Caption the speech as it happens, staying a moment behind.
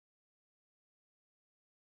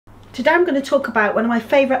Today I'm going to talk about one of my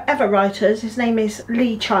favourite ever writers. His name is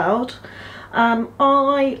Lee Child.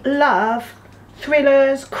 I love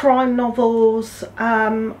thrillers, crime novels,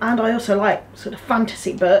 and I also like sort of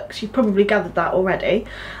fantasy books. You've probably gathered that already.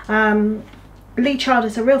 Lee Child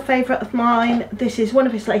is a real favourite of mine. This is one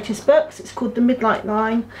of his latest books. It's called The Midnight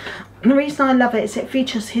Line. And the reason I love it is it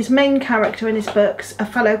features his main character in his books, a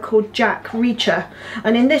fellow called Jack Reacher.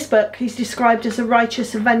 And in this book, he's described as a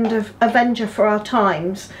righteous avenger for our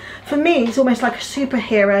times. For me, he's almost like a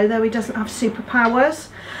superhero, though he doesn't have superpowers.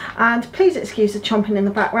 And please excuse the chomping in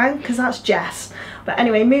the background, because that's Jess. But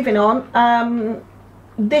anyway, moving on.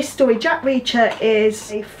 This story, Jack Reacher is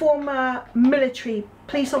a former military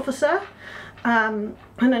police officer. And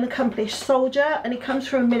an accomplished soldier, and he comes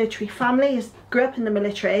from a military family. He grew up in the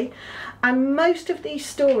military, and most of these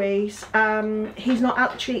stories he's not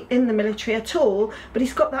actually in the military at all, but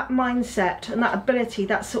he's got that mindset and that ability,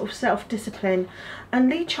 that sort of self-discipline.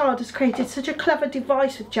 And Lee Child has created such a clever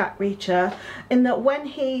device with Jack Reacher in that when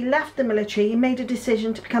he left the military, he made a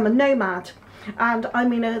decision to become a nomad. And I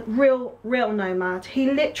mean a real nomad.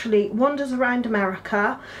 He literally wanders around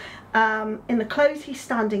America in the clothes he's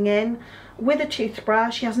standing in, with a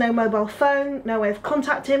toothbrush. He has no mobile phone, no way of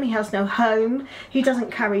contacting him, he has no home, he doesn't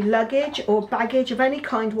carry luggage or baggage of any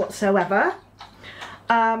kind whatsoever.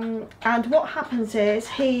 And what happens is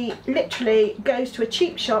he literally goes to a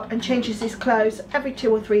cheap shop and changes his clothes every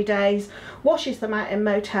 2 or 3 days, washes them out in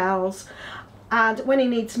motels, and when he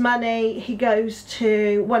needs money he goes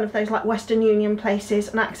to one of those like Western Union places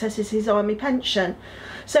and accesses his army pension.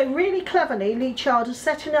 So really cleverly, Lee Child has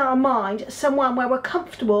set in our mind somewhere where we're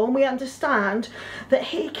comfortable and we understand that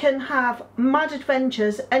he can have mad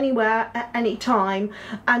adventures anywhere at any time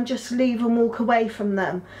and just leave and walk away from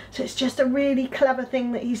them. So it's just a really clever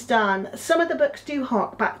thing that he's done. Some of the books do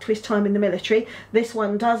hark back to his time in the military, this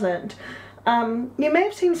one doesn't. You may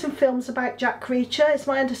have seen some films about Jack Reacher. It's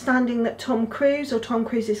my understanding that Tom Cruise, or Tom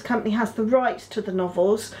Cruise's company, has the rights to the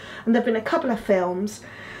novels, and there have been a couple of films.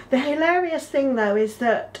 The hilarious thing though is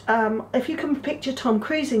that if you can picture Tom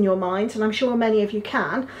Cruise in your mind, and I'm sure many of you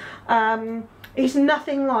can, he's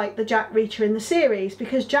nothing like the Jack Reacher in the series,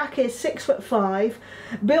 because Jack is 6'5",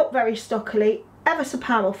 built very stockily, ever so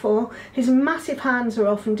powerful. His massive hands are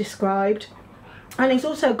often described, and he's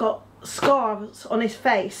also got scars on his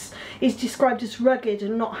face. He's described as rugged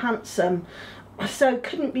and not handsome, so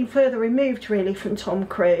couldn't be further removed really from Tom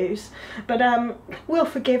Cruise. But we'll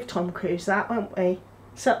forgive Tom Cruise that, won't we?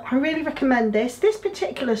 So I really recommend this. This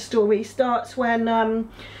particular story starts when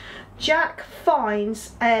Jack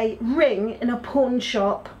finds a ring in a pawn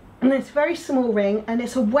shop, and it's a very small ring, and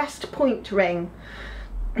it's a West Point ring.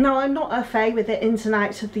 Now, I'm not au fait with the ins and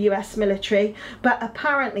outs of the US military, but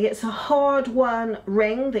apparently it's a hard-won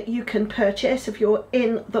ring that you can purchase if you're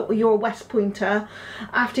you're a West Pointer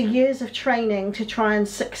after years of training to try and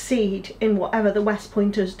succeed in whatever the West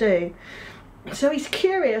Pointers do. So he's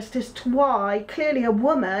curious as to why clearly a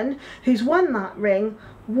woman who's won that ring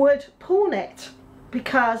would pawn it,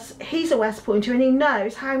 because he's a West Pointer and he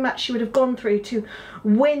knows how much she would have gone through to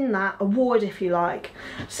win that award, if you like.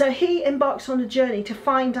 So he embarks on a journey to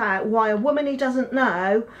find out why a woman he doesn't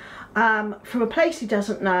know, from a place he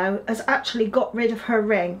doesn't know, has actually got rid of her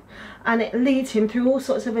ring. And it leads him through all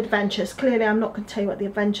sorts of adventures. Clearly I'm not going to tell you what the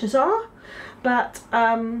adventures are, but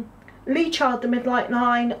Lee Child, The Midnight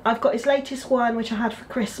Line. I've got his latest one, which I had for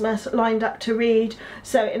Christmas, lined up to read.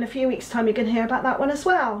 So in a few weeks' time, you're going to hear about that one as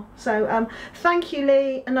well. So thank you,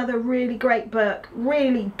 Lee. Another really great book.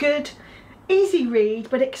 Really good, easy read,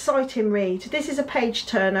 but exciting read. This is a page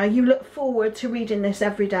turner. You look forward to reading this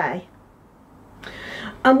every day.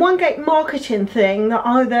 And one great marketing thing that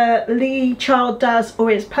either Lee Child does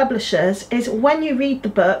or its publishers is when you read the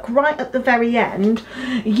book, right at the very end,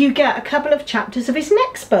 you get a couple of chapters of his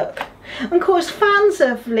next book. And of course, fans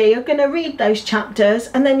of Lee are going to read those chapters,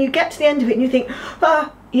 and then you get to the end of it and you think,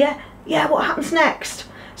 oh, yeah, what happens next?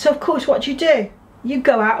 So of course, what do? You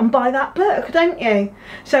go out and buy that book, don't you?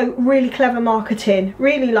 So really clever marketing.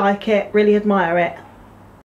 Really like it, really admire it.